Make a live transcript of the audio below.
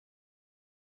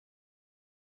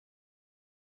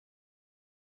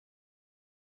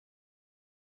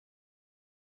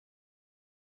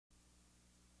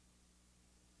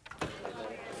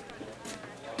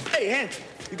Hey, Hanson,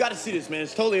 you gotta see this, man.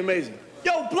 It's totally amazing.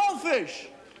 Yo, Blowfish!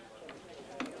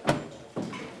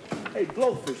 Hey,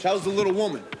 Blowfish, how's the little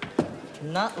woman?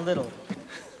 Not little.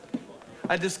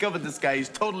 I discovered this guy. He's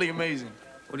totally amazing.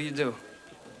 What do you do?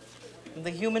 The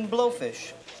human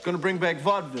blowfish. He's gonna bring back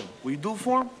vaudeville. Will you do it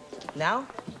for him? Now,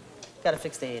 gotta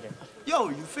fix the heater. Yo,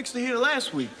 you fixed the heater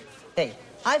last week. Hey,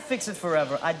 I'd fix it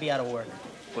forever. I'd be out of work.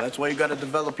 Well, that's why you gotta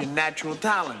develop your natural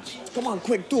talents. Come on,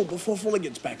 quick, do it before Fuller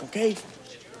gets back, okay?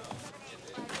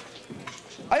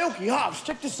 Aoki, Hobbs,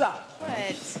 check this out.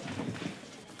 What?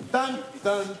 Dun,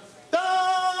 dun,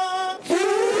 dun!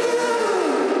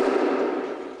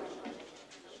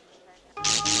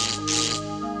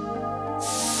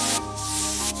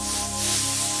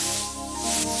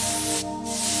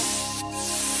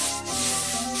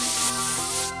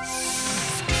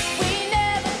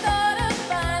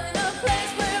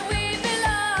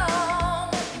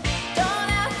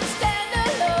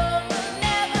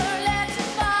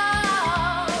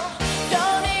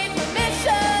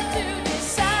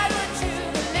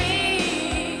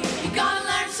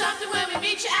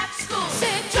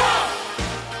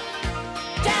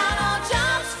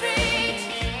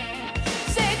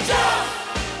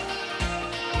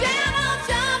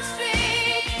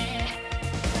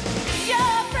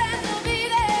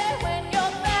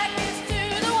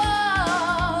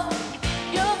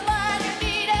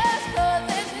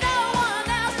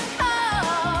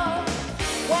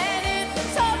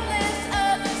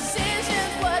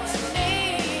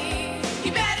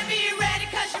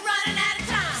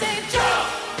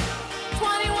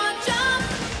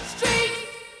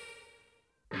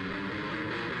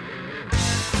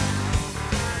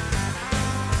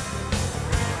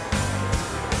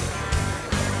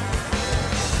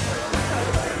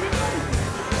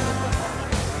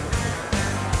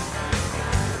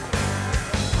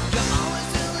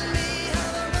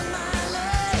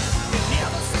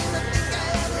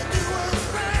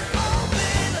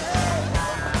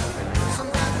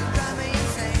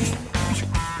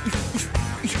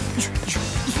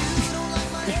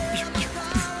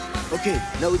 Okay,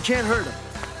 now we can't hurt him.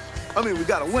 I mean, we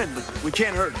gotta win, but we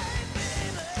can't hurt him.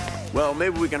 Well,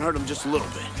 maybe we can hurt him just a little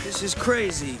bit. This is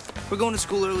crazy. We're going to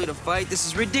school early to fight. This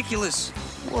is ridiculous.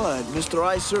 What? Mr.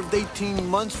 I served 18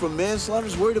 months for manslaughter,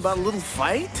 is worried about a little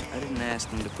fight? I didn't ask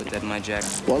them to put that in my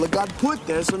jacket. Well, it got put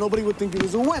there so nobody would think it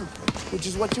was a win, which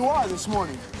is what you are this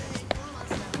morning.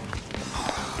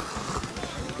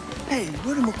 Hey,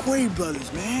 we're the McQuaid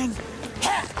brothers, man.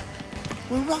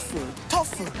 We're rougher,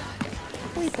 tougher.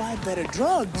 We buy better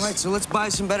drugs. All right, so let's buy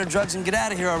some better drugs and get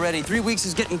out of here already. 3 weeks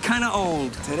is getting kind of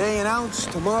old. Today an ounce,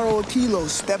 tomorrow a kilo,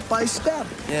 step by step.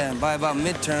 Yeah, and by about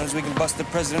midterms, we can bust the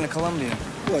president of Colombia.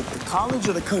 What, the college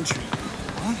or the country?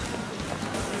 Huh?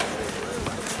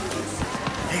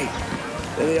 Hey,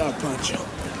 there they are, Pancho.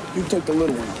 You take the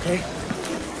little one, okay?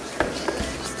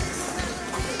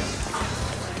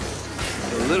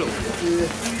 The little one? Yeah.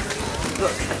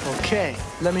 Look, okay,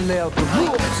 let me lay out the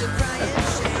rules.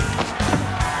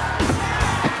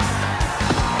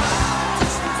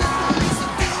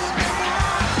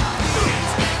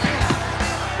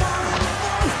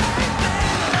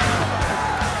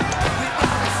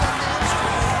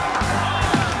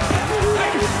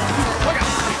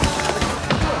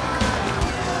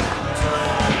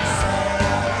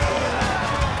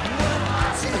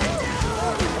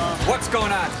 What's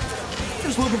going on?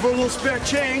 Just looking for a little spare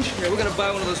change. Yeah, we're gonna buy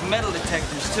one of those metal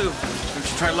detectors, too. Why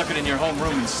don't you try looking in your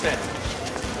homeroom instead?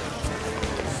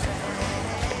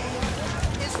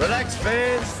 Relax,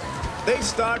 fans. They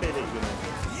started it, you know.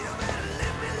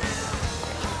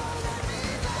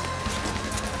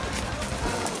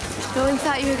 Really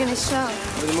thought you were gonna show.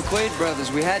 We're the McQuaid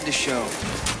brothers. We had to show.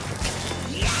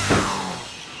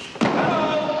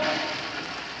 Hello.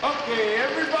 Okay,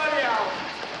 everybody out.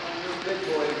 Big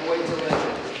boy, wait till later.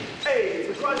 Hey, if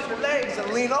you cross your legs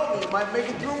and lean over, you might make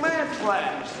it through math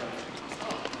class.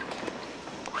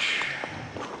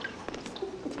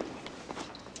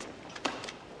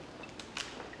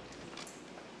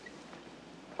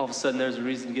 All of a sudden, there's a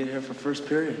reason to get here for first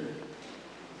period.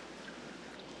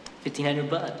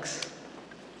 $1,500.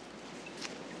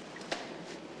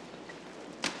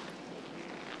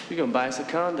 You're gonna buy us a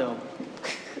condo.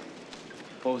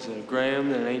 What was it, a gram,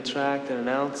 then an 8-track, then an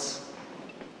ounce?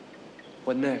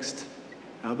 What next?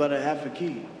 How about a half a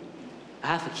key?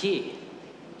 Half a key.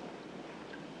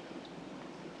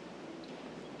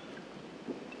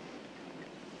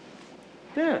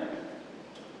 Yeah,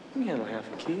 we can handle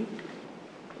half a key.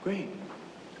 Great.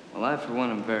 Well, I, for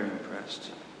one, am very impressed.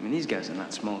 I mean, these guys are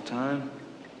not small time.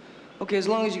 Okay, as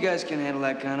long as you guys can handle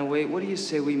that kind of weight, what do you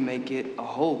say we make it a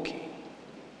whole key?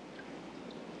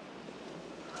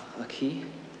 A key?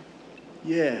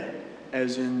 Yeah,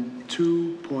 as in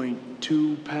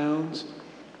 2.2 pounds?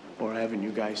 Or haven't you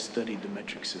guys studied the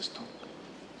metric system?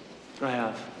 I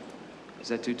have. Is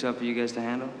that too tough for you guys to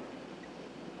handle?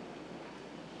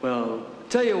 Well,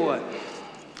 Tell you what,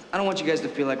 I don't want you guys to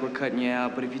feel like we're cutting you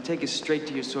out, but if you take us straight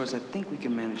to your source, I think we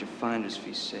can manage a finder's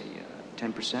fee, say,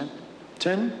 10%?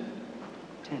 10?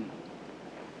 10.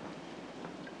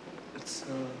 it's,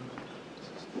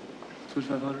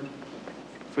 2,500.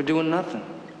 For doing nothing.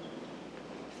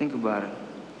 Think about it.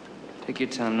 Take your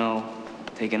time. No,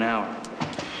 take an hour.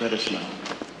 Let us know.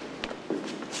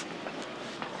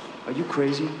 Are you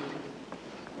crazy?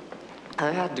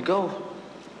 I had to go.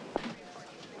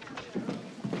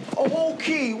 Oh,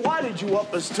 key. Why did you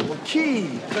up us to a key?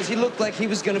 Because he looked like he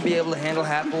was going to be able to handle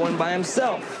half of one by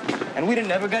himself. And we didn't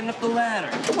ever gotten up the ladder.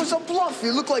 It was a bluff.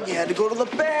 You looked like you had to go to the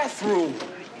bathroom.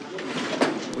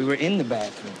 We were in the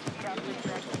bathroom.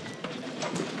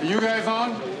 Are you guys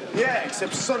on? Yeah,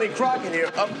 except Sonny Crockett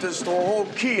here upped us to a whole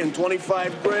key and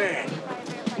 25 grand.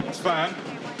 It's fine.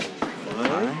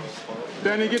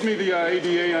 Danny, get me the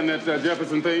ADA on that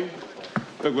Jefferson thing.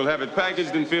 Look, we'll have it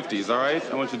packaged in 50s, all right?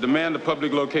 I want you to demand a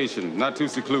public location, not too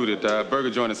secluded. Burger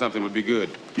joint or something would be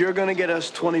good. You're gonna get us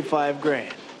 25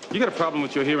 grand. You got a problem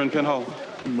with your hearing, Penhall?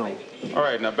 No. All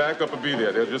right, now back up and be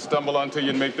there. They'll just stumble onto you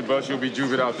and make the bus. You'll be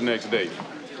juvied out the next day.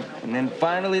 And then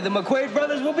finally, the McQuaid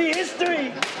brothers will be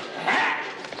history.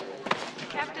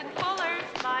 Captain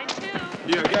Fuller's line 2.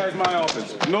 Yeah, guys, my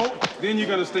office. Nope. Then you're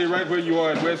gonna stay right where you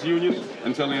are at West Union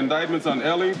until the indictments on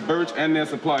Ellie, Birch, and their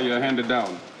supplier are handed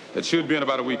down. It should be in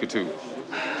about a week or two.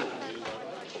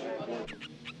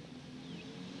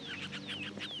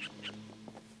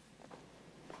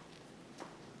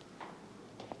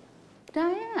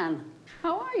 Diane,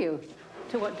 how are you?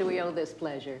 To what do we owe this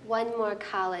pleasure? One more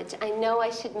college. I know I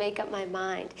should make up my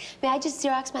mind. May I just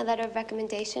Xerox my letter of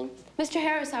recommendation? Mr.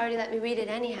 Harris already let me read it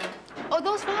anyhow. Oh,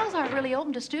 those files aren't really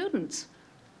open to students.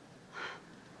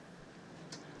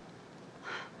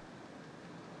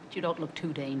 You don't look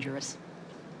too dangerous.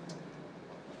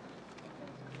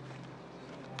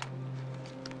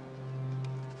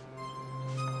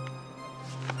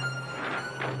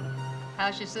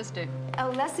 How's your sister?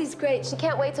 Oh, Leslie's great. She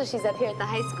can't wait till she's up here at the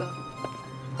high school.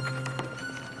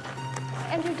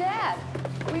 And your dad?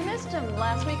 We missed him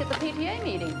last week at the PTA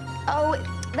meeting. Oh,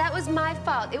 that was my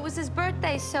fault. It was his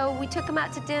birthday, so we took him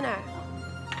out to dinner.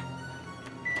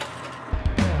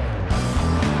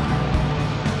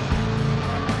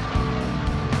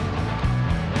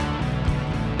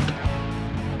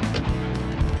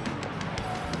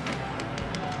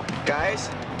 Guys?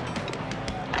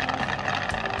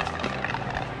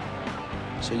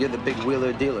 So you're the big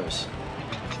wheeler dealers.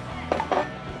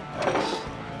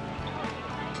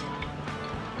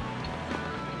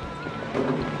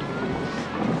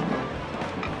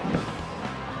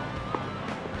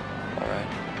 All right.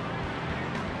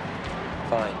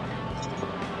 Fine.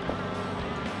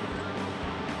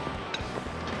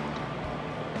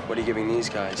 What are you giving these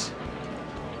guys?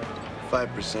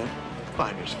 5%.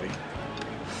 Finder's fee.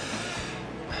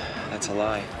 That's a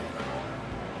lie.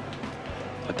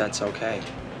 But that's okay.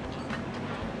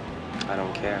 I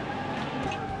don't care.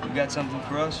 You got something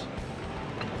for us?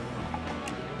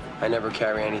 I never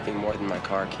carry anything more than my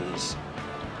car keys.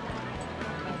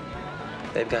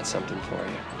 They've got something for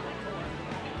you.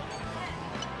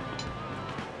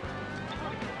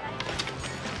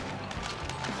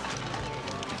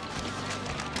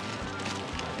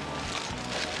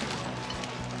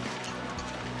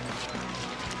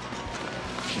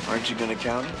 Aren't you gonna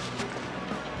count it?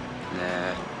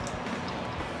 Nah.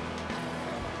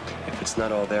 If it's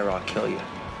not all there, I'll kill you.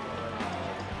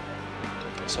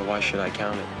 So why should I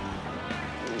count it?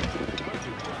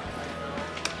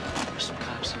 There's some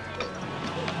cops here.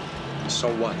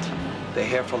 So what? They're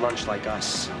here for lunch like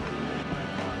us.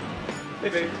 Hey,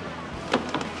 babe.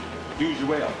 Use your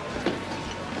way out.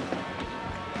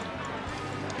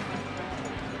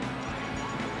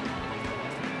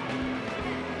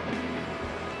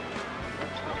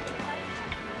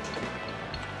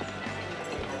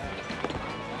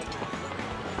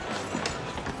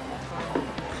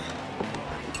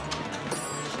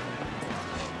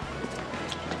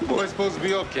 Boys supposed to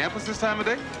be off campus this time of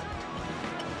day?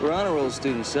 We're honor roll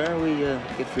students, sir. We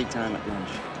get free time at lunch.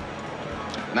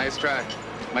 Nice try.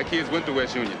 My kids went to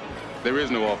West Union. There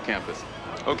is no off campus.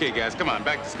 Okay, guys, come on,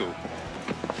 back to school.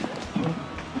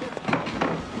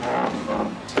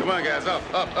 Come on, guys, up,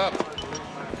 up, up.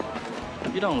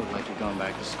 You don't look like you're going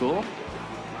back to school.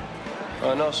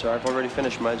 Oh, no, sir. I've already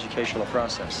finished my educational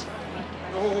process.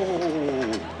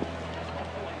 Oh,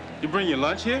 you bring your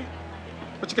lunch here?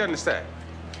 What you got in the stack?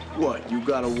 What, you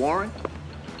got a warrant?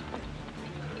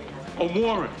 A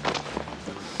warrant.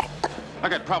 I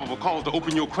got probable cause to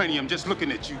open your cranium just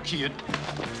looking at you, kid.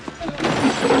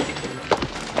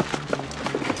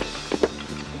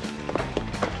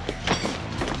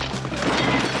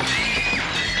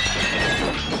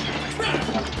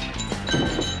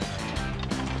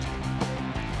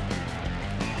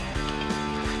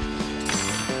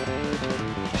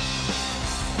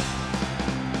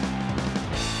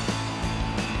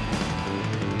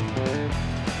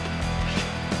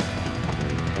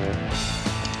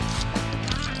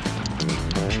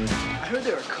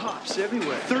 There are cops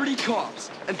everywhere. 30 cops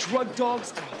and drug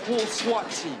dogs and a whole SWAT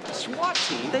team. SWAT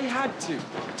team? They had to.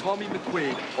 Tommy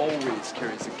McQuaid always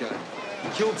carries a gun. He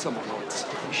killed someone once.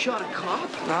 You shot a cop?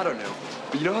 I don't know.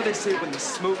 But you know how they say when the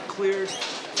smoke clears?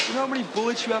 You know how many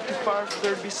bullets you have to fire for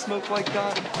there to be smoke like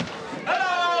that?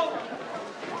 Hello!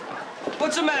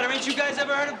 What's the matter? Ain't you guys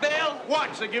ever heard of bail?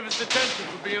 Watch, they give us detention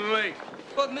for being late.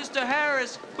 But Mr.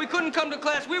 Harris, we couldn't come to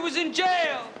class. We was in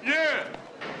jail. Yeah.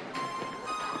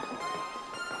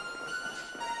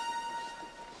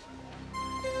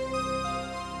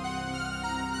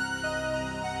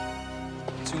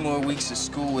 2 more weeks of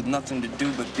school with nothing to do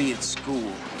but be at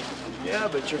school. Yeah,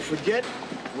 but you forget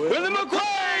We're the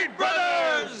McQuaid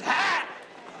brothers! Hat!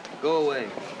 Go away.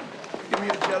 Give me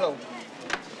a Jello.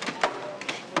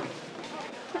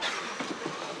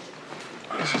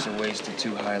 This is a waste of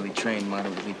 2 highly trained,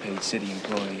 moderately paid city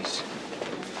employees.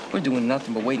 We're doing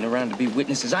nothing but waiting around to be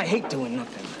witnesses. I hate doing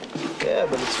nothing. Yeah,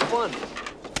 but it's fun.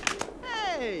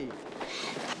 Hey!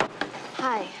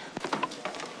 Hi.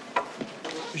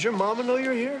 Does your mama know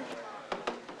you're here?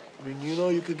 I mean, you know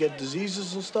you could get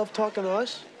diseases and stuff talking to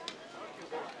us?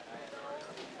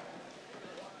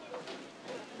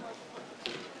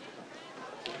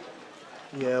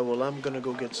 Yeah, well, I'm gonna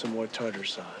go get some more tartar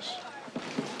sauce.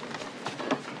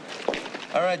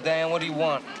 All right, Diane, what do you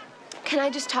want? Can I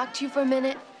just talk to you for a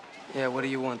minute? Yeah, what do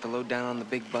you want? The lowdown on the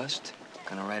big bust?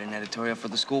 Gonna write an editorial for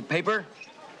the school paper?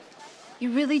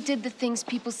 You really did the things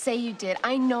people say you did.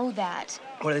 I know that.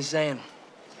 What are they saying?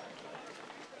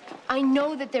 I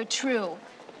know that they're true.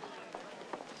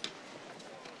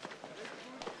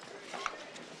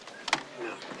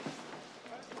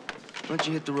 Why don't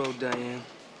you hit the road, Diane?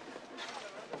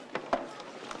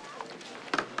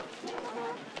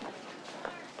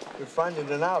 You're finding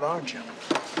it out, aren't you?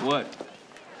 What?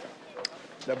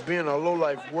 That being a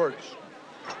lowlife works.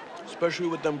 Especially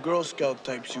with them Girl Scout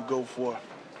types you go for.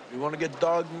 If you want to get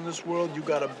dogged in this world, you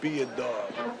gotta be a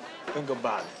dog. Think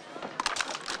about it.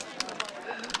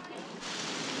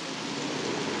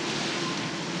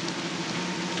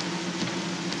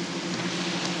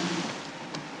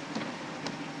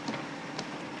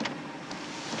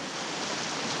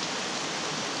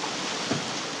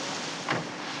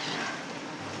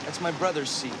 That's my brother's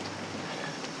seat.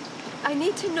 I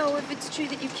need to know if it's true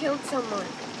that you killed someone.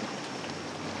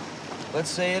 Let's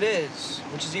say it is,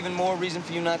 which is even more reason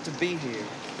for you not to be here.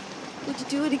 Would you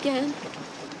do it again?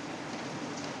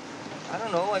 I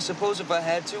don't know. I suppose if I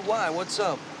had to. Why? What's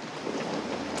up?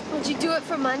 Would you do it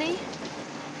for money?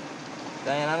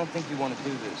 Diane, I don't think you want to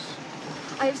do this.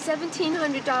 I have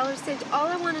 $1,700 saved. All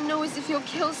I want to know is if you'll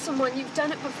kill someone. You've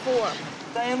done it before.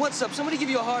 Diane, what's up? Somebody give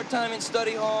you a hard time in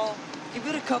study hall? Give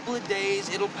it a couple of days,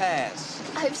 it'll pass.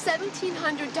 I have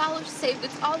 $1,700 saved.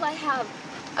 It's all I have.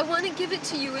 I want to give it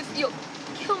to you if you'll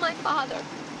kill my father.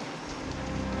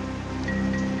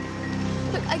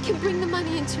 Look, I can bring the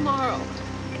money in tomorrow.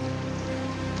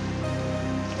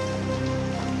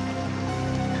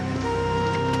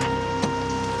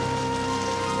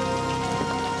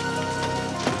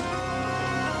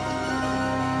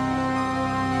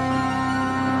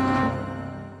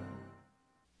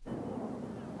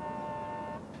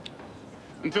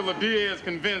 Until the DA is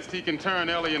convinced he can turn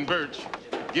Ellie and Birch,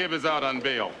 Gibb is out on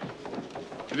bail.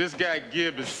 This guy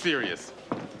Gibb is serious.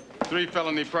 3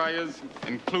 felony priors,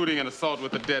 including an assault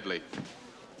with a deadly.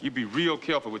 You be real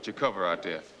careful with your cover out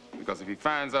there, because if he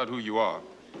finds out who you are,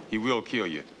 he will kill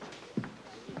you.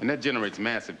 And that generates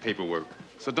massive paperwork,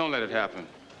 so don't let it happen.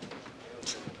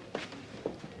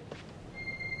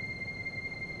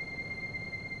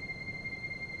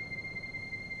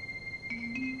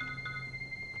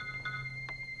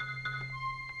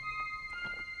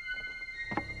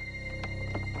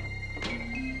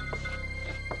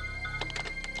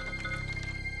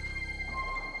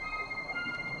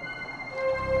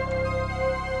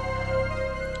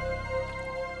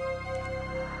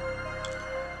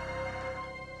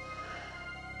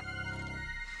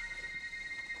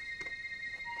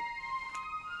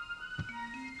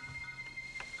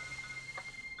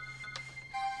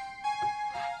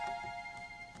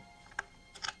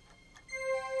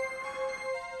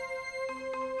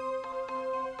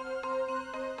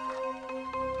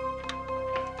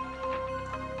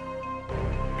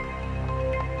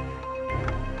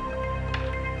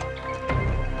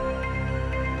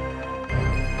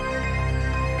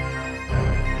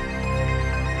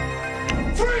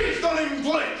 Freeze! Don't even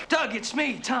blink! Doug, it's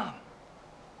me, Tom.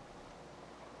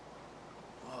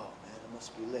 Oh, man, it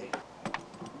must be late.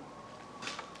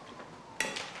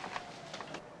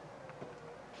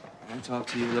 I talk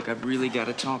to you. Look, I've really got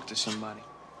to talk to somebody.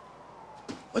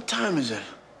 What time is it?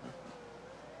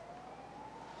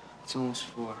 It's almost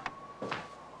 4.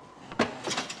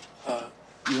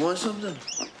 You want something?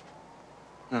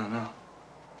 No.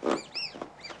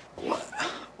 What?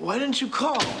 Why didn't you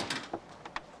call?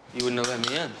 You wouldn't have let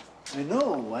me in. I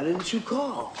know. Why didn't you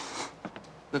call?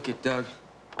 Look at Doug.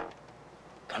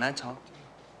 Can I talk to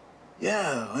you?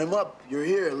 Yeah, I'm up. You're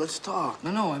here. Let's talk.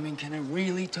 No, I mean, can I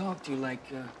really talk to you, like,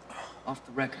 off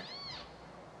the record?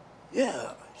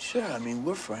 Yeah, sure. I mean,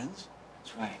 we're friends.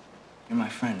 That's right. You're my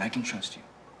friend. I can trust you.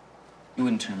 You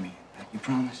wouldn't turn me in, right? You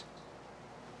promise?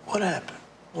 What happened?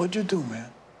 What'd you do,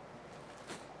 man?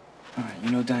 All right, you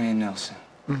know Diane Nelson?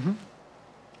 Mm-hmm.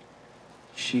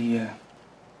 She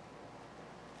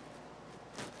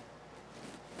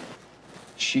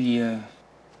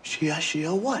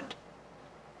what?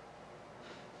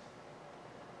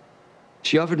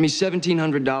 She offered me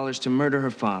 $1,700 to murder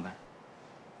her father.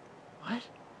 What?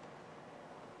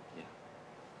 Yeah.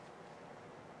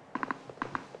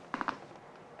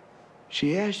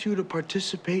 She asked you to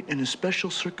participate in a special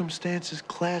circumstances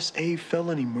Class A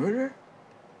felony murder?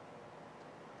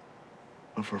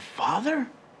 Of her father?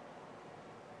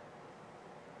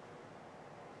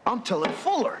 I'm telling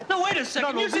Fuller. No, wait a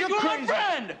second. No, you said you were my crazy.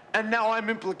 friend. And now I'm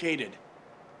implicated.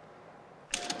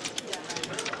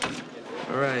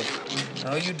 All right.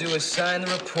 All you do is sign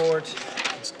the report.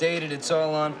 It's dated. It's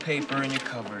all on paper, and you're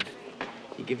covered.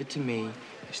 You give it to me.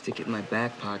 I stick it in my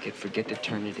back pocket. Forget to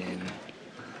turn it in.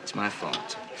 It's my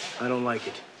fault. I don't like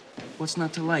it. What's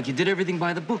not to like? You did everything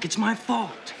by the book. It's my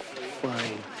fault.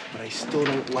 Fine, but I still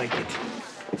don't like it.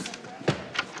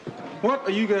 What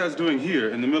are you guys doing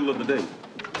here in the middle of the day?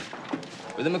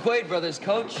 We're the McQuaid brothers,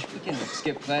 Coach. We can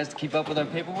skip class to keep up with our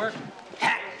paperwork.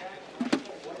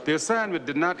 The assignment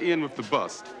did not end with the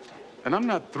bust, and I'm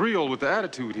not thrilled with the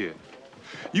attitude here.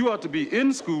 You ought to be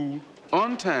in school,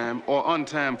 on time, or on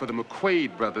time for the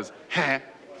McQuaid brothers,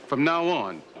 from now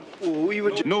on. We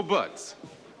were No buts.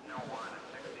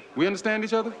 We understand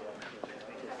each other?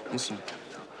 Listen.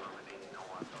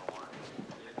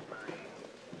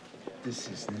 This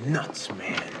is nuts,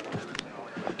 man.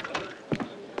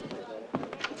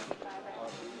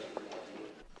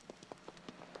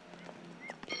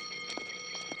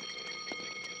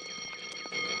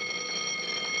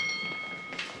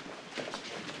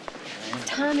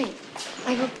 Tommy,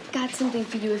 I got something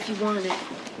for you if you want it.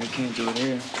 We can't do it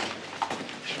here.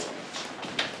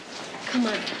 Come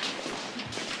on.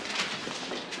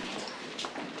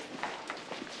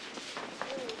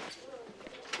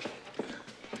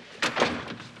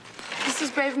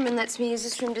 Mrs. Braverman lets me use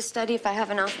this room to study if I have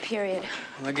an off period.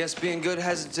 Well, I guess being good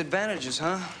has its advantages,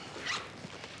 huh?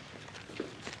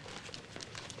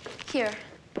 Here.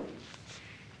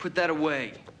 Put that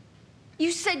away.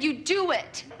 You said you'd do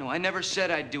it. No, I never said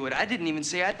I'd do it. I didn't even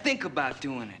say I'd think about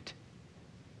doing it.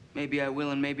 Maybe I will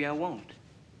and maybe I won't.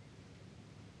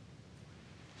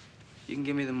 You can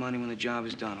give me the money when the job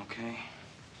is done, okay?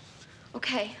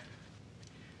 Okay.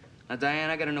 Now,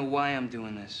 Diane, I gotta know why I'm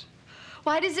doing this.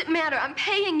 Why does it matter? I'm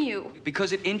paying you.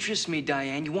 Because it interests me,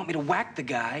 Diane. You want me to whack the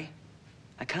guy?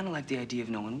 I kind of like the idea of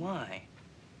knowing why.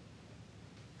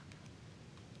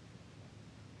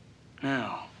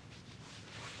 Now,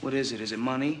 what is it? Is it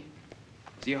money?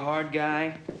 Is he a hard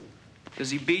guy? Does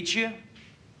he beat you?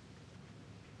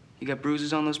 You got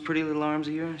bruises on those pretty little arms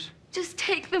of yours? Just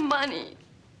take the money.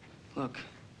 Look,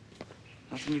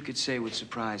 nothing you could say would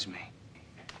surprise me.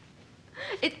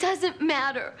 It doesn't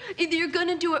matter. Either you're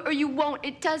gonna do it or you won't.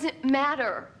 It doesn't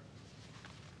matter.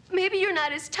 Maybe you're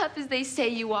not as tough as they say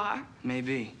you are.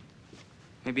 Maybe.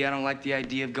 Maybe I don't like the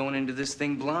idea of going into this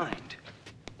thing blind.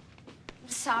 I'm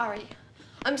sorry.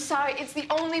 I'm sorry. It's the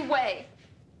only way.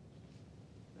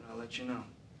 Then I'll let you know.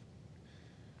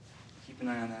 Keep an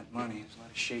eye on that money. There's a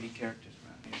lot of shady characters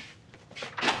around here.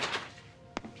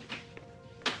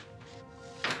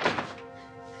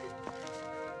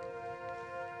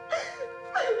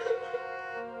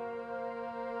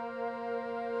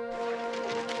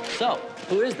 So,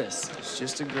 who is this? It's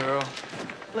just a girl.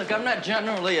 Look, I'm not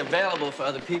generally available for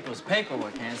other people's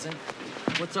paperwork, Hanson.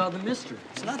 What's all the mystery?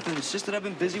 It's nothing. It's just that I've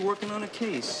been busy working on a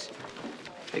case.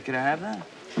 Hey, could I have that?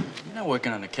 You're not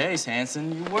working on a case,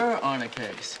 Hanson. You were on a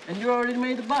case, and you already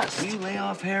made the bust. Will you lay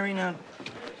off, Harry? Now,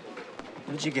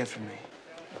 what did you get from me?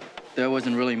 There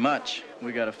wasn't really much.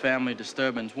 We got a family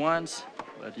disturbance once,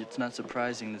 but it's not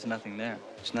surprising there's nothing there.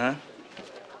 It's not?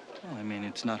 Well, I mean,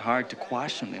 it's not hard to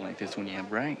quash something like this when you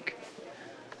have rank.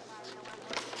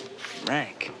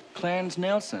 rank. Clarence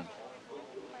Nelson.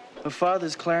 Her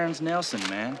father's Clarence Nelson,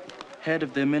 man. Head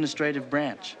of the administrative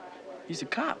branch. He's a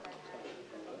cop.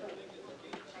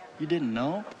 You didn't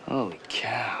know? Holy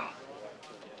cow.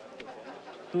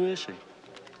 Who is she?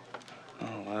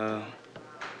 Oh,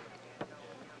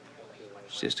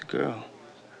 she's just a girl.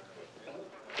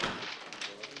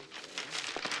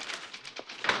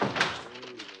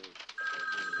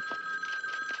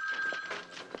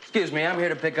 Excuse me, I'm here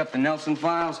to pick up the Nelson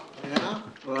files. Yeah?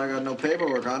 Well, I got no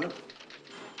paperwork on it.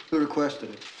 Who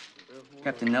requested it?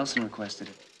 Captain Nelson requested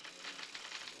it.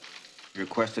 He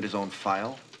requested his own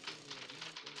file?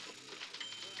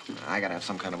 I gotta have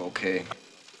some kind of okay.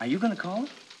 Are you gonna call him?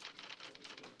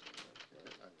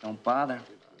 Don't bother.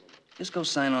 Just go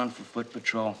sign on for foot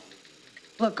patrol.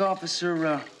 Look,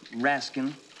 Officer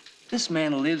Raskin, this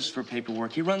man lives for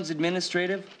paperwork. He runs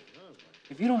administrative.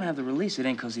 If you don't have the release, it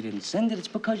ain't because he didn't send it. It's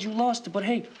because you lost it. But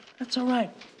hey, that's all right.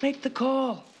 Make the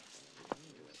call.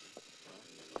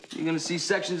 You're gonna see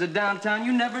sections of downtown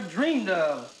you never dreamed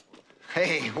of.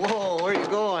 Hey, whoa, where are you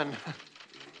going?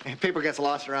 Paper gets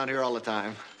lost around here all the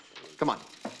time. Come on.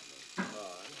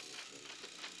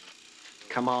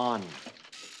 Come on.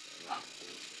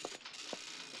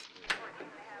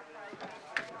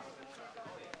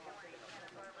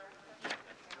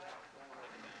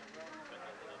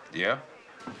 Yeah?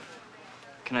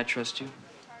 Can I trust you?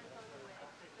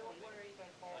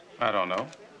 I don't know.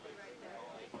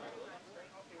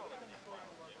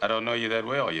 I don't know you that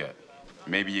well yet.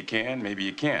 Maybe you can, maybe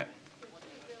you can't.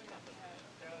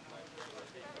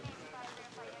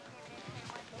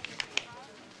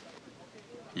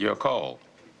 Your call.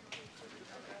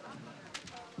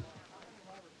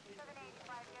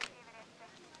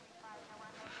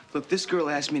 Look, this girl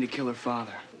asked me to kill her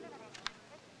father.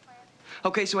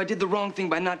 Okay, so I did the wrong thing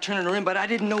by not turning her in, but I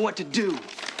didn't know what to do.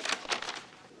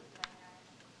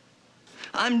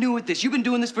 I'm new at this. You've been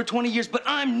doing this for 20 years, but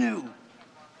I'm new.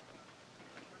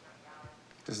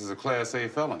 This is a Class A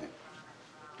felony.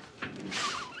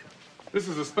 This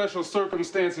is a special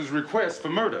circumstances request for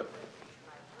murder,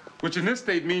 which in this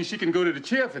state means she can go to the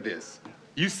chair for this.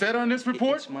 You set on this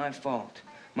report? It's my fault.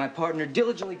 My partner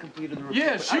diligently completed the report.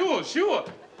 Yeah, sure.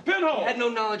 Penhall! I had no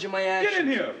knowledge of my actions. Get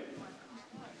in here!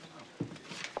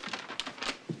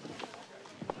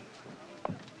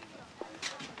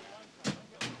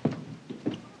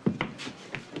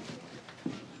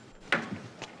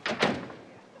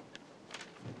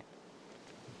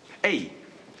 A,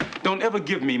 don't ever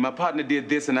give me, my partner did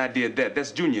this and I did that.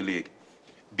 That's junior league.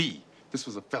 B, this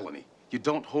was a felony. You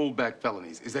don't hold back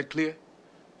felonies. Is that clear?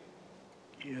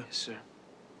 Yes, sir.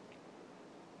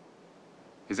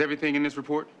 Is everything in this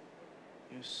report?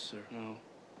 Yes, sir. No.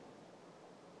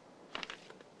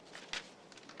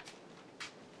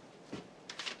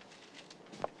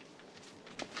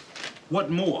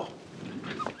 What more?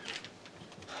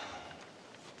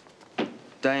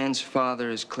 Diane's father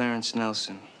is Clarence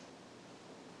Nelson.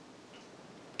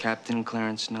 Captain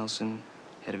Clarence Nelson,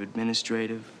 head of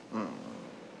administrative.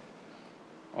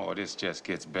 Oh, this just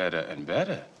gets better and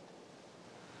better.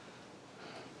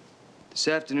 This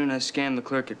afternoon, I scammed the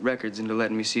clerk at records into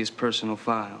letting me see his personal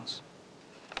files.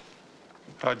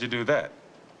 How'd you do that?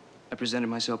 I presented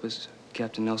myself as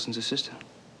Captain Nelson's assistant.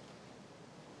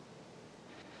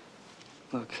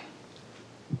 Look,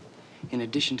 in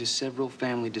addition to several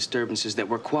family disturbances that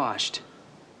were quashed,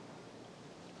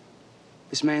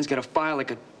 this man's got a file like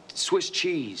a Swiss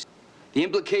cheese. The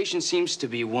implication seems to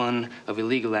be one of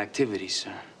illegal activity,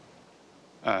 sir.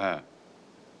 Uh-huh.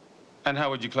 And how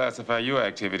would you classify your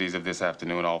activities of this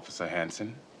afternoon, Officer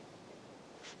Hanson?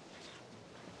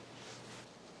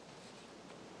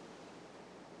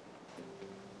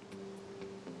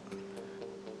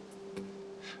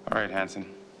 All right, Hanson.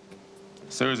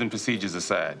 Sirs and procedures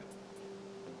aside,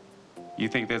 you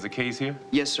think there's a case here?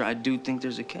 Yes, sir, I do think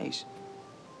there's a case.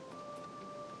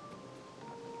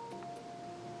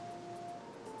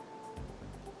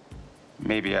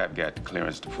 Maybe I've got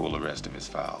clearance to pull the rest of his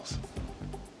files.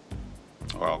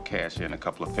 Or I'll cash in a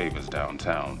couple of favors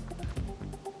downtown.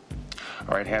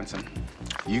 All right, Hanson,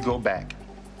 you go back.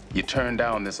 You turn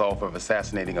down this offer of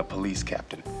assassinating a police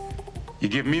captain. You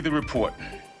give me the report.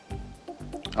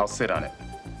 I'll sit on it.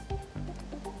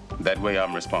 That way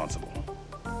I'm responsible.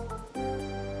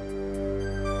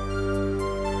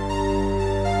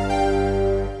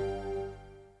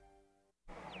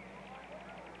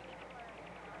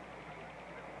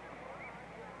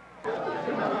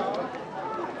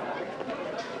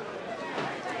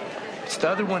 It's the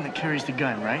other one that carries the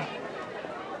gun, right?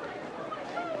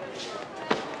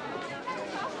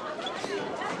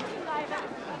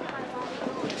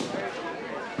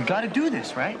 We gotta do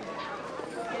this, right?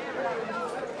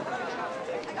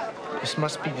 This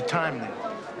must be the time then,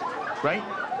 right?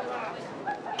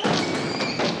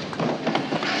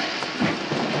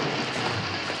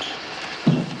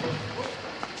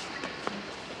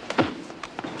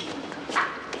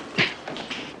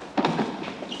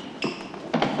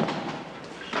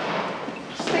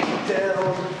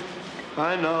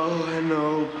 I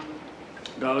know.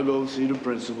 Gotta go see the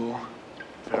principal.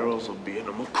 Farrell's will be in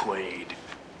a McQuaid.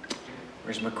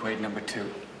 Where's McQuaid number 2?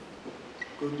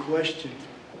 Good question.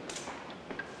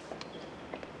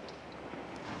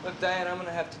 Look, Diane, I'm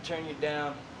gonna have to turn you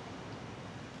down.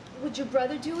 Would your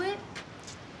brother do it?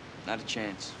 Not a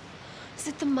chance. Is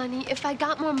it the money? If I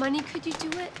got more money, could you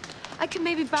do it? I could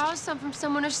maybe borrow some from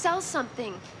someone or sell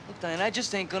something. Look, Diane, I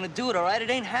just ain't gonna do it, all right? It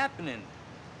ain't happening.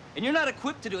 And you're not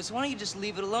equipped to do it, so why don't you just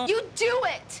leave it alone? You do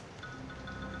it!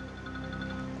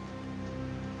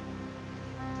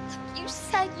 You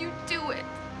said you'd do it.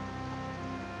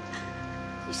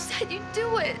 You said you'd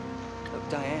do it. Look,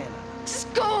 Diana.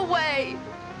 Just go away.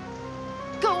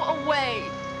 Go away.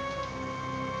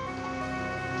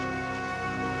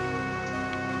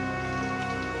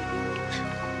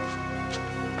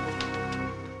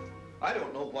 I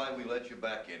don't know why we let you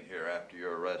back in here after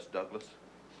your arrest, Douglas.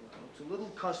 It's a little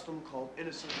custom called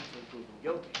innocent until proven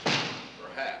guilty.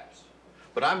 Perhaps.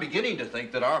 But I'm beginning to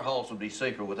think that our halls would be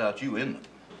safer without you in them.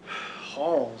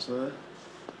 Halls, huh?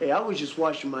 Hey, I was just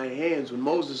washing my hands when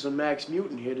Moses and Max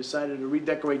Mutin here decided to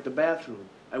redecorate the bathroom.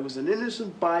 I was an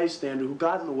innocent bystander who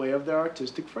got in the way of their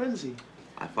artistic frenzy.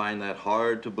 I find that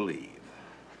hard to believe.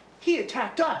 He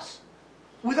attacked us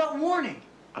without warning.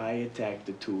 I attacked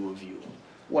the two of you.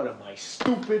 What am I,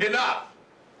 stupid? Enough!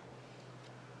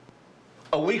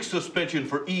 A week's suspension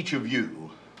for each of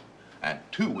you, and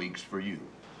 2 weeks for you.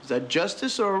 Is that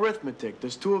justice or arithmetic?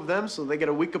 There's 2 of them, so they get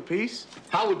a week apiece?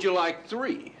 How would you like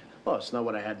 3? Well, it's not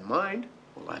what I had in mind.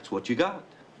 Well, that's what you got.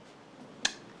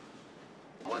 It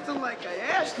wasn't like I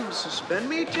asked them to suspend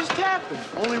me, it just happened.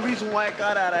 Only reason why it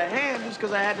got out of hand is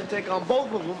because I had to take on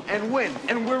both of them and win.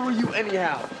 And where were you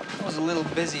anyhow? I was a little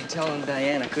busy telling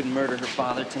Diane I couldn't murder her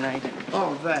father tonight.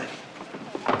 Oh, that.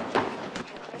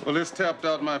 Well, this tapped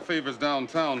out my favors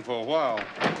downtown for a while.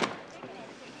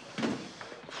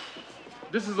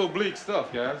 This is oblique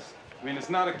stuff, guys. I mean, it's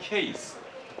not a case.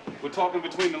 We're talking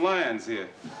between the lines here.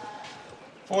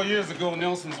 4 years ago,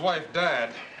 Nelson's wife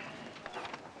died.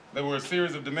 There were a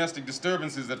series of domestic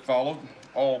disturbances that followed,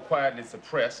 all quietly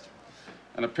suppressed.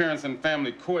 An appearance in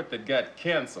family court that got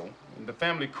canceled. And the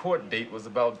family court date was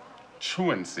about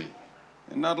truancy.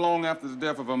 And not long after the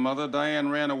death of her mother, Diane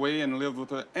ran away and lived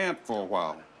with her aunt for a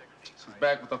while. She's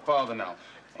back with her father now.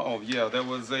 Oh, yeah, there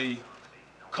was a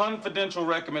confidential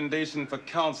recommendation for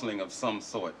counseling of some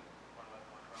sort.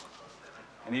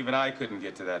 And even I couldn't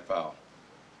get to that file.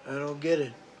 I don't get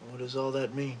it. What does all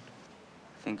that mean?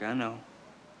 I think I know.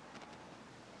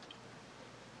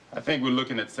 I think we're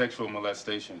looking at sexual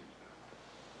molestation.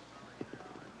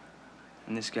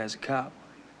 And this guy's a cop.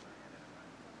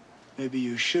 Maybe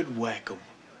you should whack him.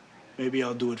 Maybe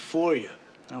I'll do it for you.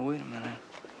 Now, wait a minute.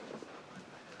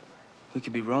 We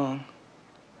could be wrong.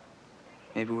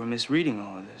 Maybe we're misreading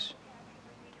all of this.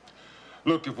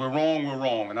 Look, if we're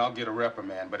wrong, and I'll get a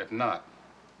reprimand. But if not,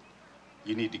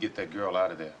 you need to get that girl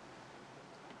out of there.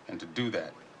 And to do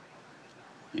that,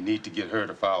 you need to get her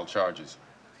to file charges.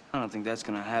 I don't think that's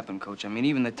gonna happen, Coach. I mean,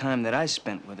 even the time that I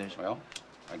spent with her. Well,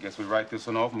 I guess we write this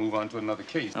one off and move on to another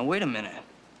case. Now, wait a minute.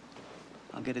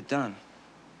 I'll get it done.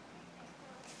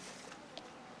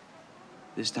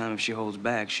 This time, if she holds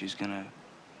back, she's gonna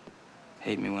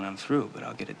hate me when I'm through, but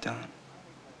I'll get it done.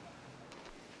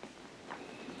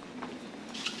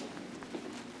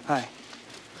 Hi.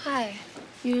 Hi.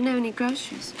 You didn't have any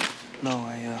groceries. No,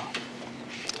 I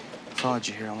followed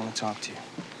you here. I want to talk to you.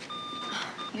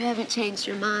 You haven't changed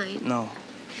your mind. No.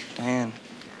 Diane,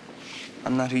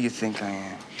 I'm not who you think I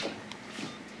am.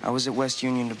 I was at West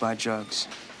Union to buy drugs.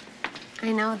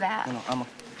 I know that. No,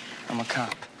 I'm a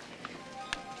cop.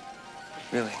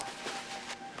 Really.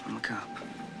 I'm a cop.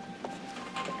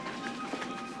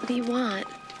 What do you want?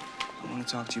 I want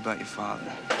to talk to you about your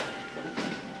father.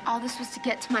 All this was to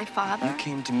get to my father? You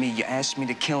came to me. You asked me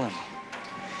to kill him.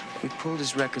 We pulled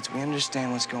his records. We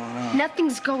understand what's going on.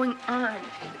 Nothing's going on.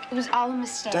 It was all a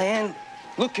mistake. Diane,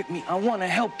 look at me. I want to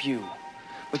help you.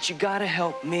 But you gotta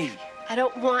help me. I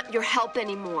don't want your help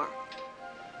anymore.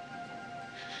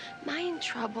 Am I in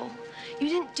trouble? You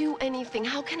didn't do anything.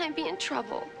 How can I be in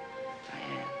trouble?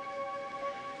 Diane,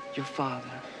 your father,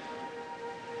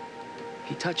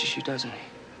 he touches you, doesn't he?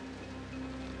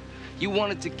 You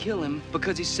wanted to kill him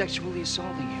because he's sexually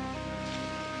assaulting you.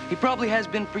 He probably has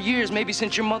been for years, maybe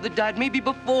since your mother died, maybe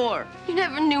before. You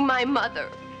never knew my mother.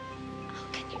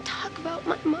 How can you talk about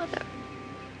my mother?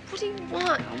 What do you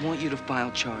want? I want you to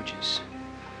file charges.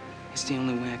 It's the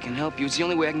only way I can help you. It's the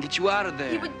only way I can get you out of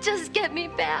there. You would just get me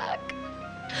back.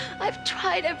 I've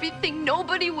tried everything.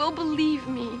 Nobody will believe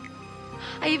me.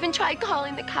 I even tried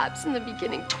calling the cops in the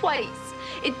beginning twice.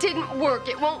 It didn't work.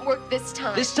 It won't work this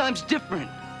time. This time's different.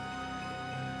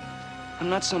 I'm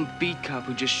not some beat cop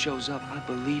who just shows up. I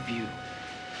believe you.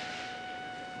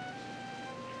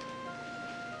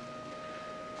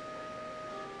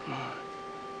 Come on.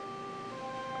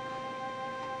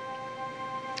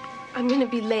 I'm gonna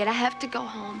be late. I have to go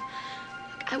home.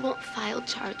 I won't file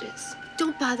charges.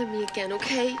 Don't bother me again,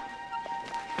 okay?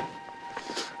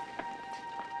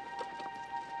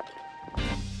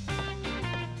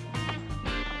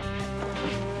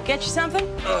 Get you something?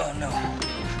 Oh, no.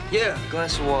 Yeah,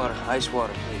 glass of water. Ice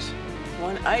water, please.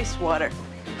 One ice water.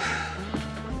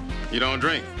 You don't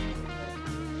drink?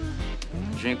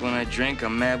 Drink when I drink.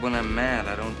 I'm mad when I'm mad.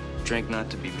 I don't drink not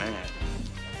to be mad.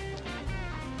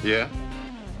 Yeah?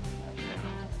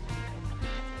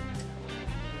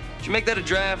 Did you make that a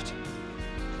draft?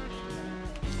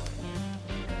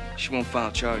 She won't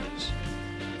file charges.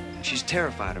 She's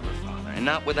terrified of her father, and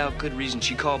not without good reason.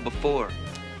 She called before,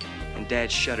 and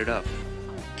Dad shut it up.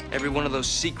 Every one of those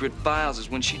secret files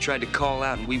is when she tried to call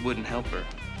out and we wouldn't help her.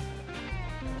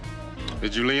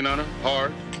 Did you lean on her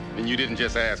hard? And you didn't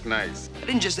just ask nice? I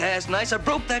didn't just ask nice. I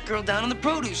broke that girl down in the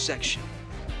produce section.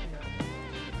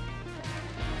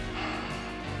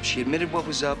 She admitted what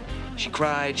was up. She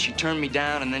cried, she turned me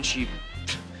down, and then she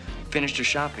finished her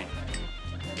shopping.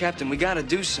 Captain, we gotta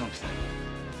do something.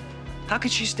 How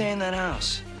could she stay in that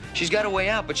house? She's got a way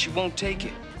out, but she won't take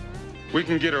it. We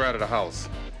can get her out of the house,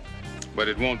 but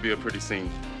it won't be a pretty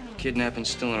scene. Kidnapping's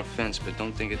still an offense, but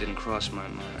don't think it didn't cross my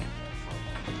mind.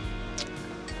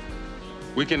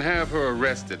 We can have her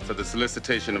arrested for the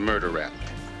solicitation of murder rap.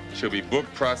 She'll be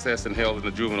booked, processed, and held in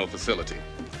the juvenile facility.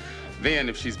 Then,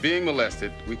 if she's being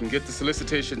molested, we can get the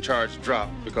solicitation charge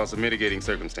dropped because of mitigating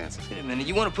circumstances. Wait a minute,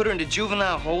 you want to put her into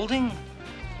juvenile holding?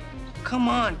 Come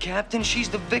on, Captain, she's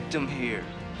the victim here.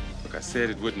 Look, I said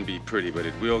it wouldn't be pretty, but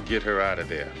it will get her out of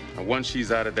there. And once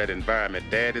she's out of that environment,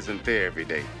 Dad isn't there every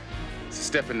day. It's a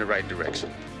step in the right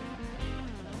direction.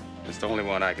 It's the only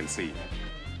one I can see.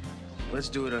 Let's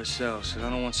do it ourselves, 'cause I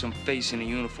don't want some face in a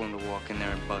uniform to walk in there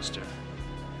and bust her.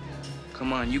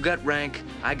 Come on, you got rank,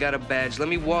 I got a badge. Let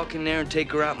me walk in there and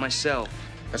take her out myself.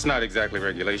 That's not exactly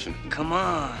regulation. Come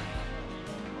on.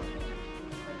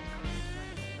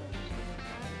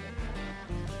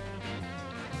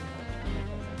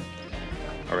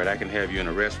 All right, I can have you an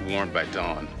arrest warrant by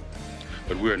dawn.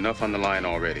 But we're enough on the line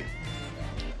already.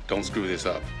 Don't screw this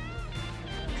up.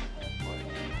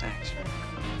 Thanks.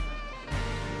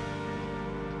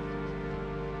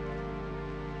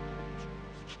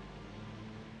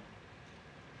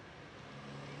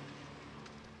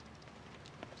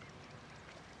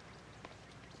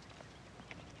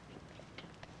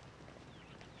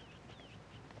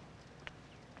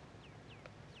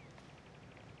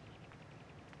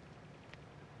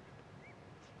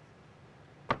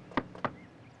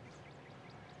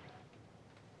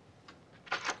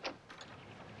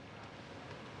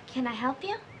 Can I help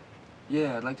you?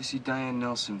 Yeah, I'd like to see Diane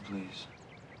Nelson, please.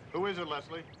 Who is it,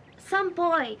 Leslie? Some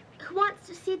boy who wants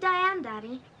to see Diane,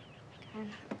 Daddy.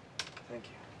 Thank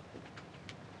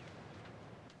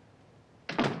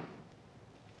you.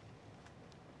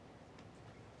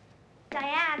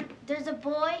 Diane, there's a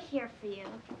boy here for you.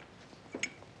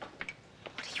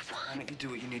 Why don't you do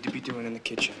what you need to be doing in the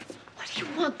kitchen? What do you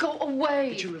want? Go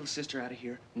away. Get your little sister out of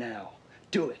here now.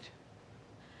 Do it.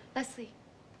 Leslie.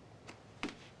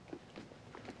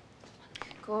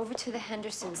 Go over to the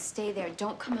Hendersons. Stay there.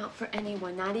 Don't come out for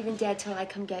anyone, not even Dad, till I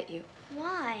come get you.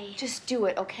 Why? Just do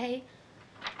it, okay?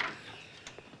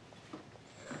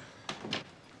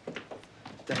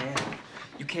 Diane,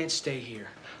 you can't stay here.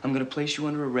 I'm gonna place you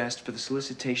under arrest for the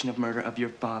solicitation of murder of your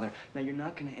father. Now, you're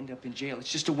not gonna end up in jail.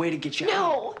 It's just a way to get you out.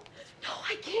 No! No,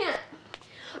 I can't.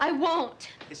 I won't.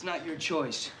 It's not your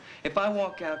choice. If I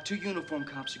walk out, 2 uniformed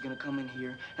cops are gonna come in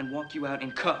here and walk you out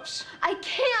in cuffs. I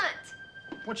can't.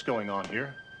 What's going on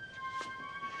here?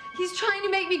 He's trying to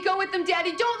make me go with them,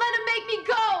 Daddy. Don't let him make me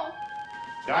go.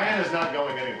 Diane is not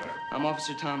going anywhere. I'm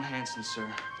Officer Tom Hanson, sir.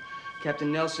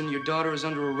 Captain Nelson, your daughter is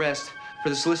under arrest for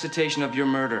the solicitation of your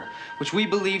murder, which we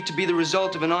believe to be the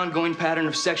result of an ongoing pattern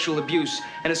of sexual abuse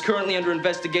and is currently under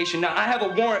investigation. Now, I have a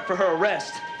warrant for her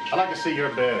arrest. I'd like to see your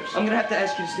badge. I'm gonna have to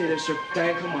ask you to stay there, sir.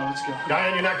 Diane, come on, let's go.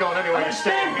 Diane, you're not going anywhere. You're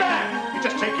staying back! You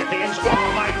just take your hands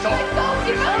off my toe.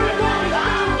 Get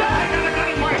Back! You're not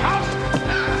in my house!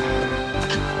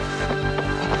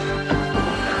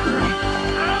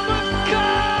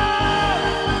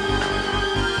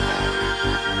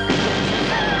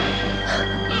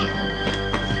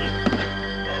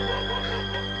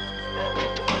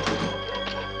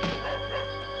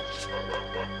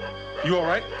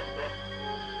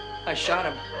 I shot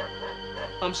him.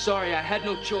 I'm sorry, I had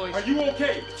no choice. Are you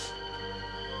okay?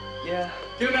 Yeah.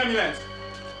 Get an ambulance.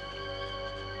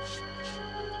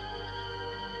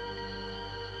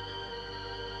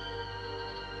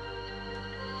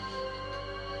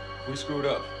 We screwed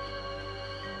up.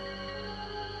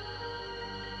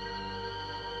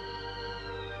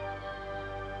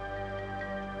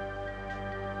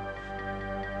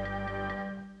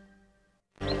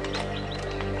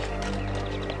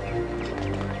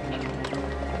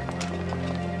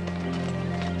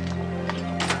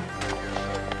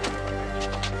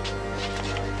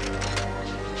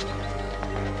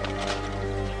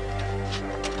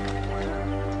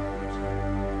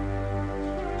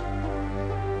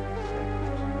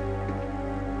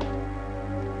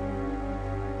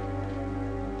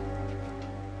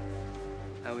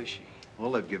 How is she?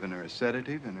 Well, they've given her a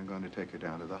sedative and they're going to take her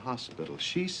down to the hospital.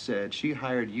 She said she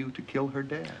hired you to kill her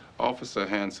dad. Officer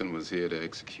Hanson was here to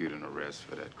execute an arrest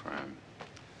for that crime.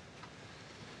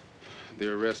 The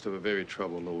arrest of a very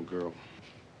troubled little girl.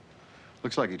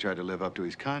 Looks like he tried to live up to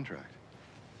his contract.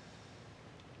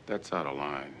 That's out of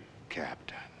line.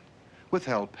 Captain,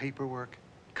 withheld paperwork,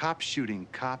 cops shooting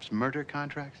cops, murder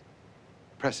contracts.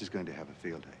 Press is going to have a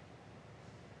field day.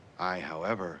 I,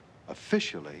 however,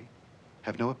 officially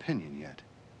have no opinion yet.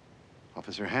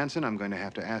 Officer Hanson, I'm going to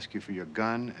have to ask you for your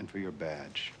gun and for your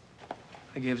badge.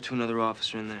 I gave it to another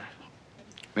officer in there.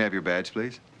 May I have your badge,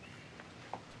 please?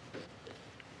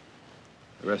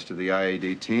 The rest of the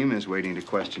IAD team is waiting to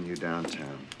question you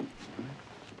downtown.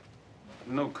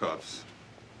 No cuffs.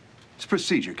 It's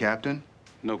procedure, Captain.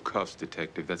 No cuffs,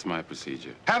 Detective. That's my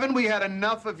procedure. Haven't we had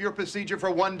enough of your procedure for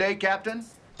one day, Captain?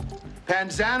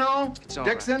 Panzano,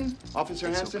 Dixon, right. Officer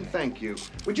Hanson, okay. Thank you.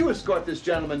 Would you escort this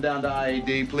gentleman down to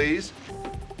IAD, please?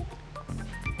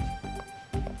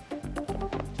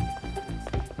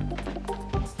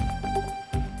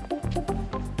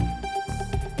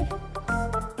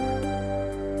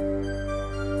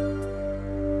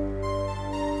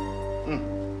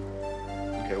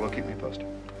 Okay, well, keep me posted.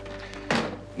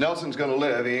 Nelson's gonna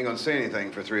live. He ain't gonna say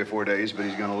anything for 3 or 4 days, but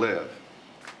he's gonna live.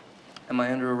 Am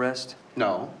I under arrest?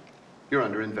 No. You're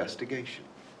under investigation.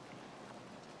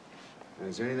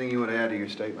 Is there anything you want to add to your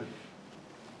statement?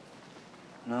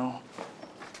 No.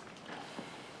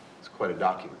 It's quite a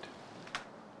document.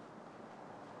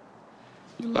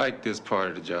 You like this part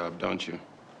of the job, don't you?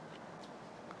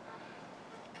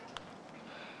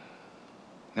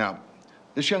 Now,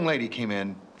 this young lady came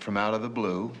in from out of the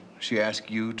blue. She asked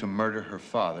you to murder her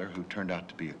father, who turned out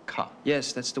to be a cop.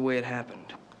 Yes, that's the way it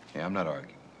happened. Yeah, I'm not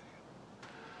arguing.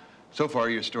 So far,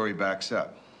 your story backs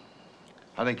up.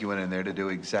 I think you went in there to do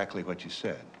exactly what you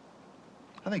said.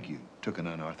 I think you took an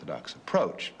unorthodox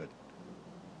approach, but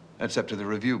that's up to the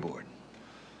review board.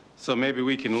 So maybe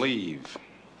we can leave.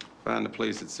 Find a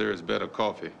place that serves better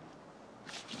coffee.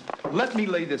 Let me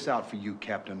lay this out for you,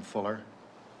 Captain Fuller.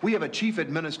 We have a chief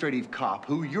administrative cop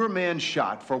who your man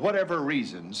shot for whatever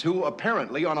reasons, who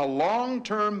apparently, on a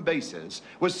long-term basis,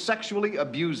 was sexually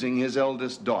abusing his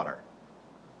eldest daughter.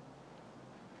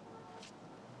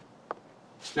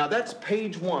 Now, that's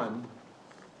page 1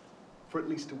 for at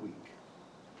least a week.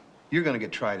 You're going to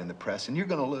get tried in the press, and you're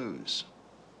going to lose.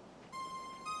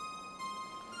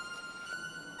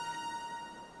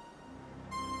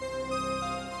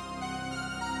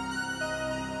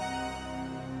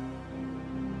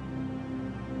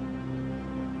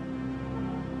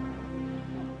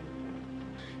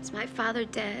 Is my father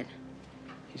dead?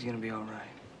 He's going to be all right.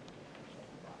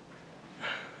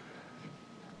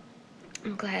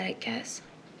 I'm glad, I guess.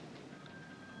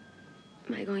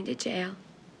 Am I going to jail?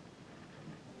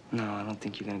 No, I don't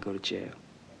think you're gonna go to jail.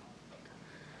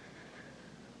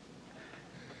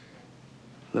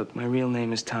 Look, my real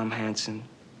name is Tom Hanson.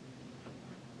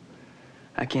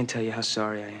 I can't tell you how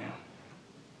sorry I am.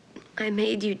 I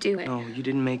made you do it. No, you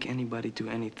didn't make anybody do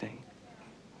anything.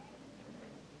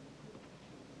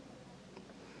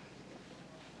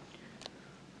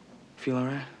 Feel all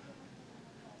right?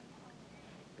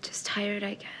 Just tired,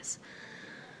 I guess.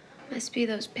 Must be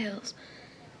those pills.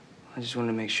 I just wanted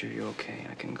to make sure you're okay.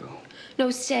 I can go.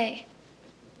 No, stay.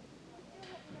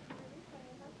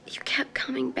 You kept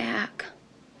coming back.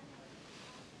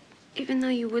 Even though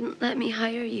you wouldn't let me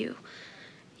hire you,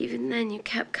 even then you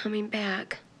kept coming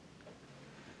back.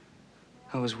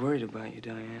 I was worried about you,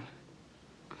 Diane.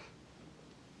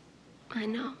 I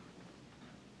know.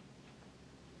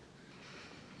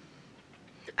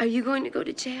 Are you going to go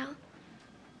to jail?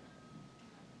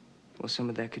 Well, some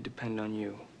of that could depend on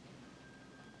you.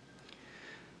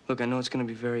 Look, I know it's going to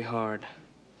be very hard,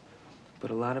 but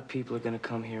a lot of people are going to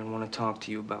come here and want to talk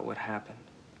to you about what happened.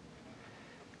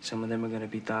 Some of them are gonna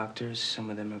be doctors, some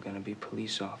of them are gonna be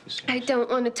police officers. I don't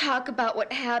want to talk about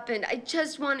what happened. I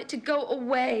just want it to go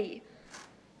away.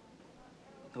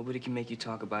 Nobody can make you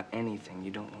talk about anything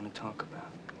you don't want to talk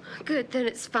about. Good, then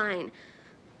it's fine.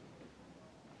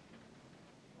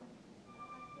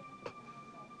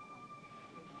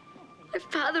 My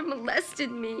father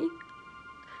molested me.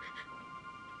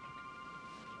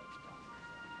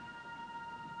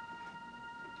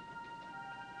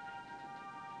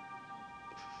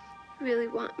 You really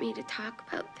want me to talk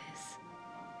about this?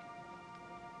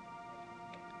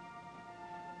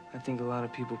 I think a lot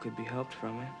of people could be helped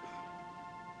from it.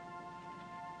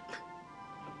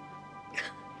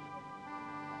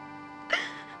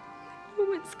 No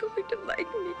one's going to like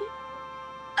me.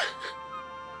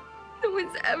 No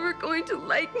one's ever going to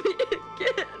like me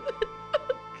again.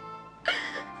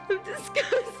 I'm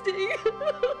disgusting.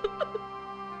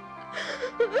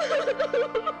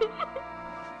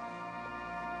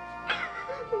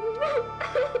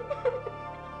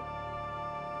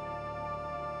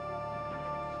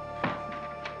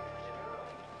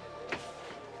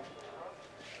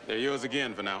 They're yours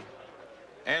again for now.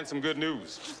 And some good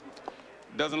news.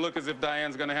 Doesn't look as if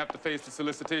Diane's gonna have to face the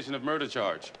solicitation of murder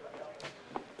charge.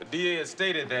 The DA has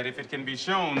stated that if it can be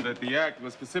shown that the act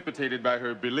was precipitated by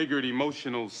her beleaguered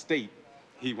emotional state,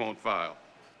 he won't file.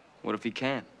 What if he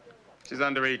can't? She's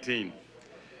under 18.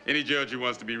 Any judge who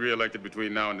wants to be reelected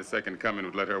between now and the second coming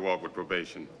would let her walk with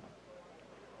probation.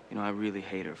 You know, I really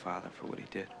hate her father for what he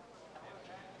did.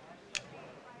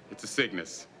 It's a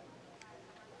sickness.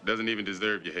 Doesn't even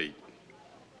deserve your hate.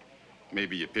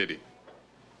 Maybe your pity.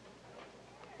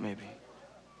 Maybe.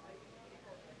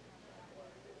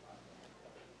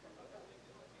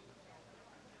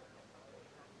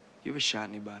 You ever shot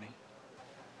anybody?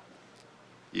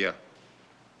 Yeah,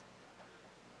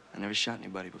 I never shot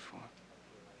anybody before.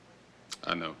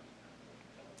 I know.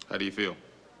 How do you feel?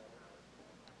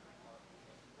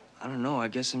 I don't know. I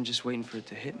guess I'm just waiting for it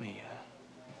to hit me.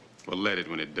 Well, let it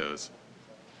when it does.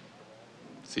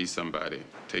 See somebody.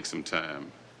 Take some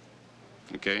time.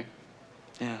 Okay?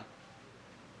 Yeah.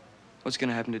 What's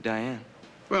gonna happen to Diane?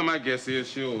 Well, my guess is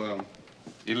she'll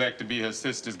elect to be her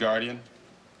sister's guardian.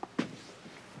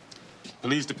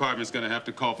 Police department's gonna have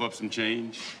to cough up some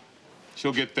change.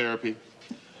 She'll get therapy.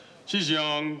 She's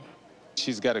young.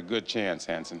 She's got a good chance,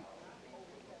 Hanson.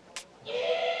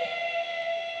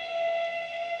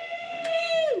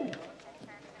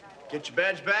 Get your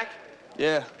badge back?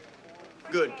 Yeah.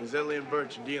 Good, because Ellie and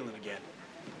Birch are dealing again.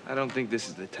 I don't think this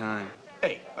is the time.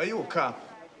 Hey, are you a cop?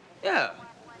 Yeah.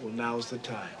 Well, now's the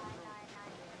time.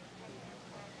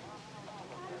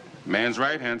 Man's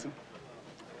right, Hanson.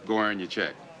 Go earn your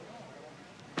check.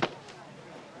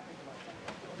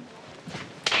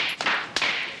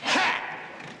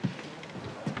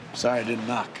 Sorry I didn't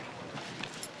knock.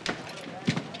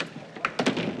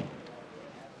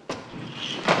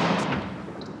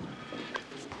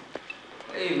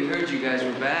 Hey, we heard you guys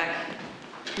were back.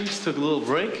 We just took a little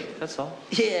break, that's all.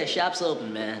 Yeah, shop's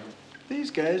open, man. These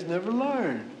guys never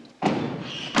learn.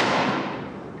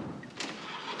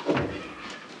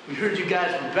 We heard you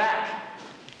guys were back.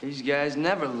 These guys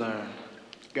never learn.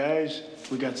 Guys,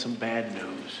 we got some bad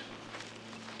news.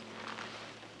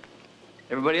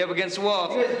 Everybody up against the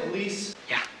wall. You guys police?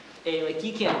 Yeah. Hey, like,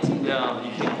 you can't do No,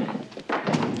 you can't.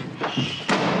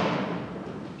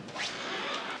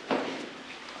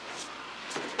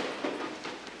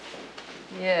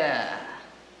 Yeah.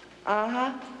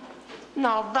 Uh-huh.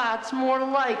 Now that's more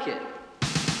like it.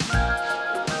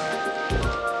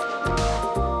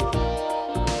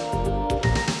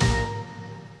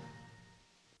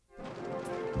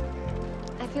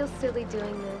 I feel silly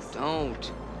doing this.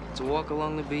 Don't. It's a walk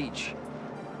along the beach.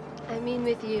 I mean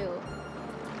with you.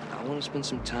 I want to spend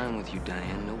some time with you,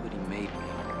 Diane. Nobody made me.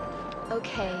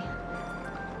 Okay.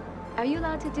 Are you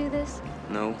allowed to do this?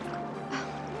 No.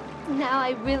 Now I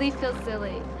really feel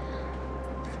silly.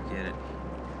 Forget it.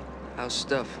 How's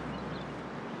stuff?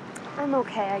 I'm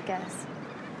okay, I guess.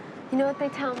 You know what they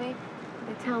tell me?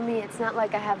 They tell me it's not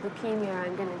like I have leukemia or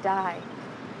I'm gonna die.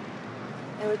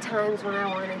 There were times when I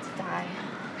wanted to die.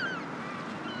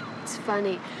 It's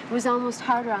funny. It was almost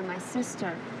harder on my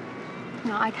sister. You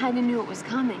know, I kind of knew it was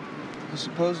coming. Well,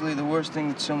 supposedly the worst thing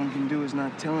that someone can do is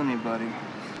not tell anybody.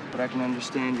 But I can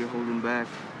understand you're holding back.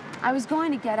 I was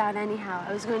going to get out anyhow.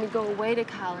 I was going to go away to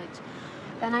college.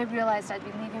 Then I realized I'd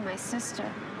be leaving my sister.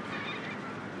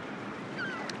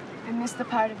 I missed the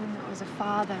part of him that was a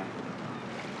father.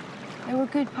 There were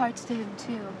good parts to him,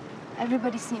 too.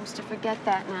 Everybody seems to forget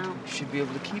that now. You should be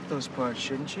able to keep those parts,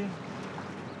 shouldn't you?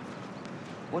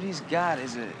 What he's got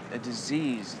is a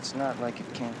disease. It's not like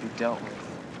it can't be dealt with.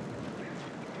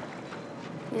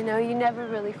 You know, you never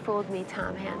really fooled me,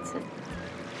 Tom Hanson.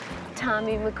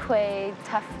 Tommy McQuaid,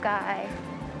 tough guy.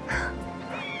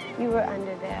 You were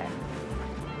under there.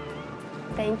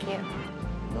 Thank you.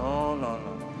 No.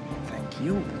 Thank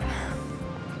you.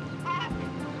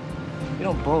 You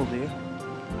don't bowl, do you?